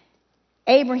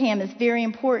 Abraham is very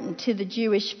important to the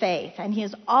Jewish faith, and he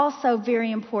is also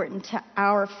very important to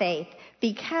our faith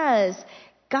because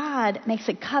God makes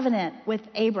a covenant with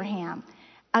Abraham,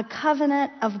 a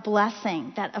covenant of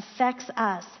blessing that affects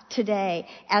us today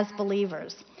as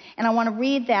believers. And I want to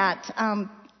read that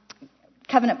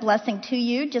covenant blessing to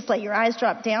you. Just let your eyes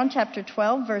drop down, chapter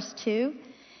 12, verse 2.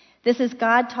 This is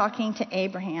God talking to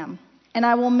Abraham. And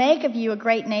I will make of you a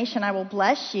great nation. I will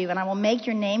bless you, and I will make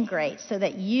your name great, so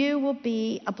that you will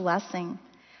be a blessing.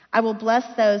 I will bless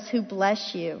those who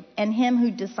bless you, and him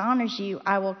who dishonors you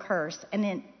I will curse.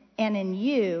 And in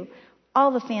you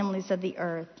all the families of the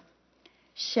earth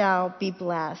shall be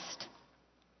blessed.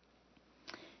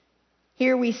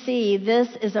 Here we see this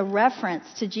is a reference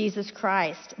to Jesus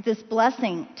Christ. This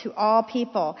blessing to all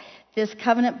people, this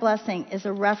covenant blessing is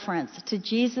a reference to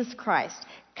Jesus Christ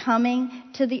coming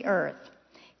to the earth.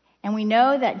 And we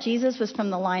know that Jesus was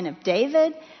from the line of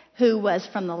David, who was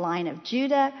from the line of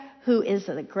Judah, who is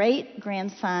the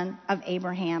great-grandson of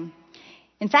Abraham.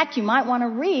 In fact, you might want to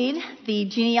read the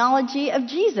genealogy of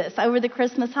Jesus over the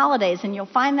Christmas holidays, and you'll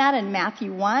find that in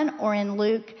Matthew 1 or in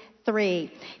Luke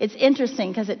 3. It's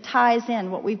interesting because it ties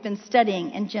in what we've been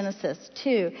studying in Genesis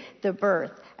to the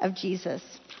birth of Jesus.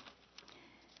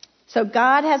 So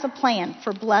God has a plan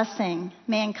for blessing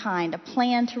mankind, a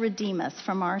plan to redeem us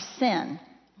from our sin.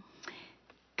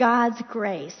 God's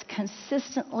grace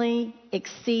consistently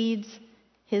exceeds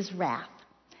his wrath.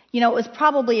 You know, it was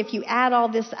probably, if you add all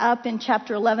this up in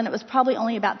chapter 11, it was probably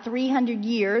only about 300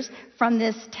 years from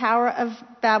this Tower of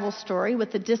Babel story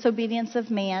with the disobedience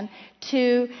of man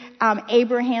to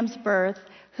Abraham's birth,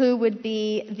 who would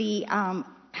be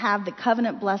have the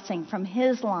covenant blessing from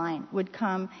his line would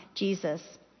come Jesus.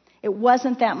 It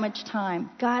wasn't that much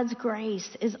time. God's grace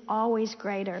is always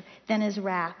greater than his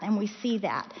wrath, and we see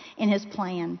that in his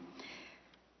plan.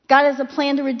 God has a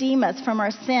plan to redeem us from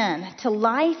our sin to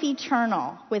life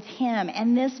eternal with him,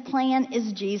 and this plan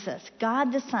is Jesus,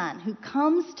 God the Son, who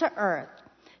comes to earth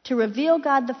to reveal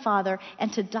God the Father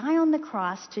and to die on the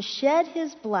cross to shed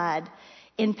his blood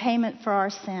in payment for our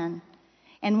sin.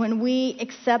 And when we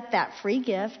accept that free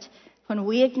gift, when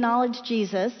we acknowledge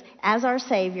Jesus as our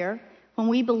Savior, when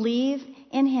we believe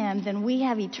in him, then we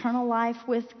have eternal life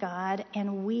with God,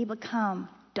 and we become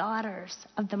daughters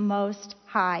of the Most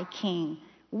High King.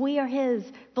 We are his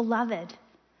beloved.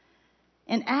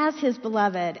 And as his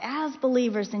beloved, as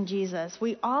believers in Jesus,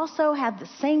 we also have the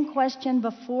same question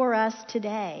before us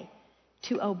today: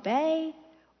 to obey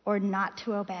or not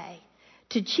to obey,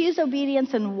 to choose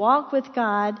obedience and walk with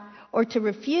God, or to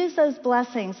refuse those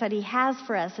blessings that he has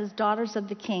for us as daughters of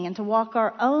the King, and to walk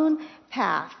our own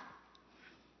path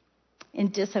in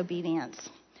disobedience.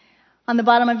 On the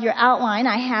bottom of your outline,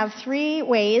 I have 3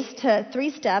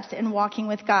 steps in walking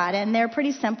with God, and they're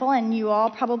pretty simple, and you all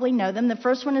probably know them. The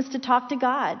first one is to talk to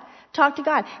God. Talk to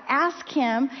God. Ask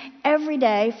him every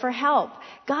day for help.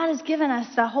 God has given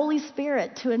us the Holy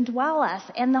Spirit to indwell us,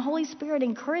 and the Holy Spirit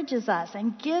encourages us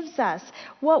and gives us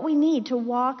what we need to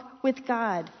walk with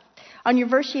God. On your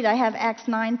verse sheet, I have Acts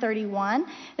 9:31.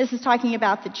 This is talking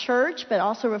about the church, but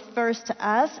also refers to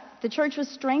us. The church was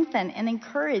strengthened and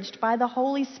encouraged by the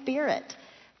Holy Spirit.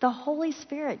 The Holy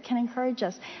Spirit can encourage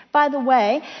us. By the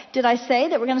way, did I say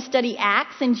that we're going to study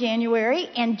Acts in January?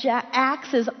 And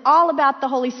Acts is all about the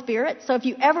Holy Spirit. So if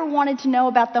you ever wanted to know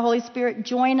about the Holy Spirit,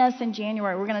 join us in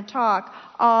January. We're going to talk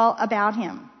all about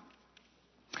him.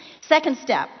 Second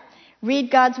step,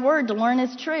 Read God's Word to learn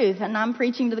His truth. And I'm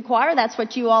preaching to the choir. That's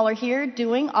what you all are here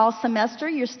doing all semester.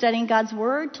 You're studying God's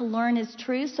Word to learn His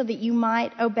truth so that you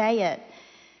might obey it.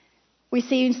 We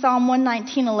see Psalm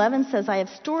 119:11 says, I have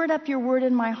stored up your word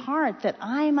in my heart that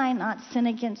I might not sin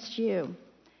against you.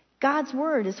 God's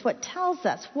Word is what tells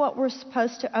us what we're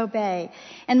supposed to obey.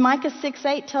 And Micah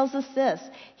 6:8 tells us this.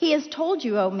 He has told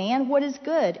you, O man, what is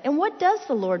good. And what does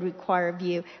the Lord require of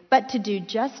you? But to do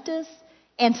justice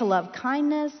and to love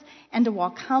kindness and to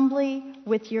walk humbly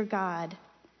with your God.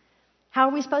 How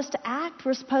are we supposed to act?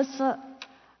 We're supposed to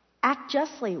act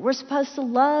justly. We're supposed to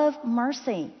love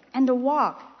mercy and to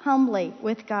walk humbly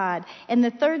with God. And the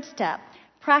third step,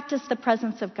 practice the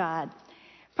presence of God.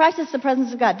 Practice the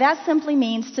presence of God. That simply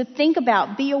means to think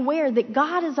about, be aware that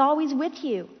God is always with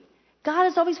you. God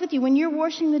is always with you. When you're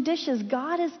washing the dishes,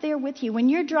 God is there with you. When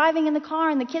you're driving in the car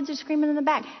and the kids are screaming in the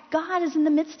back, God is in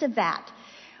the midst of that.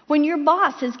 When your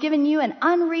boss has given you an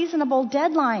unreasonable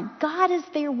deadline, God is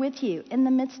there with you in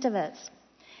the midst of it.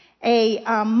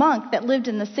 A monk that lived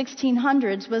in the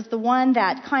 1600s was the one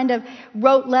that kind of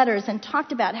wrote letters and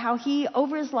talked about how he,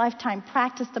 over his lifetime,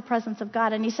 practiced the presence of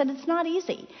God. And he said it's not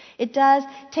easy. It does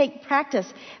take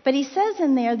practice. But he says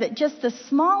in there that just the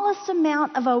smallest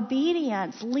amount of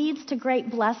obedience leads to great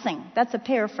blessing. That's a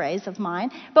paraphrase of mine.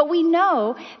 But we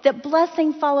know that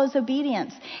blessing follows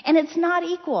obedience. And it's not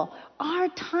equal. Our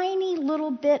tiny little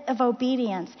bit of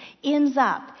obedience ends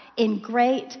up in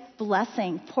great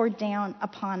blessing poured down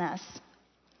upon us.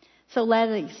 So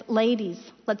ladies,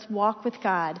 let's walk with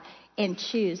God and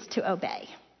choose to obey.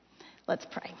 Let's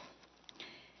pray.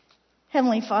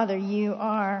 Heavenly Father, you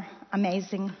are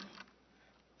amazing.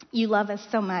 You love us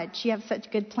so much. You have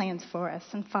such good plans for us.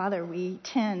 And Father, we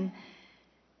tend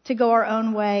to go our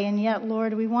own way, and yet,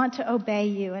 Lord, we want to obey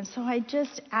you. And so I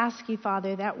just ask you,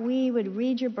 Father, that we would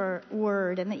read your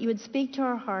word and that you would speak to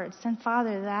our hearts. And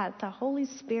Father, that the Holy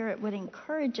Spirit would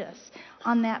encourage us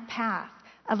on that path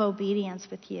of obedience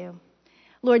with you.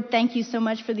 Lord, thank you so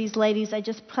much for these ladies. I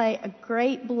just pray a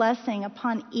great blessing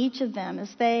upon each of them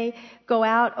as they go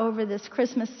out over this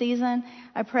Christmas season.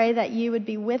 I pray that you would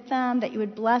be with them, that you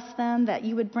would bless them, that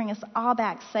you would bring us all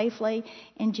back safely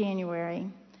in January.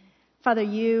 Father,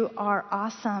 you are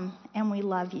awesome, and we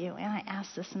love you. And I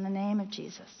ask this in the name of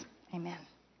Jesus. Amen.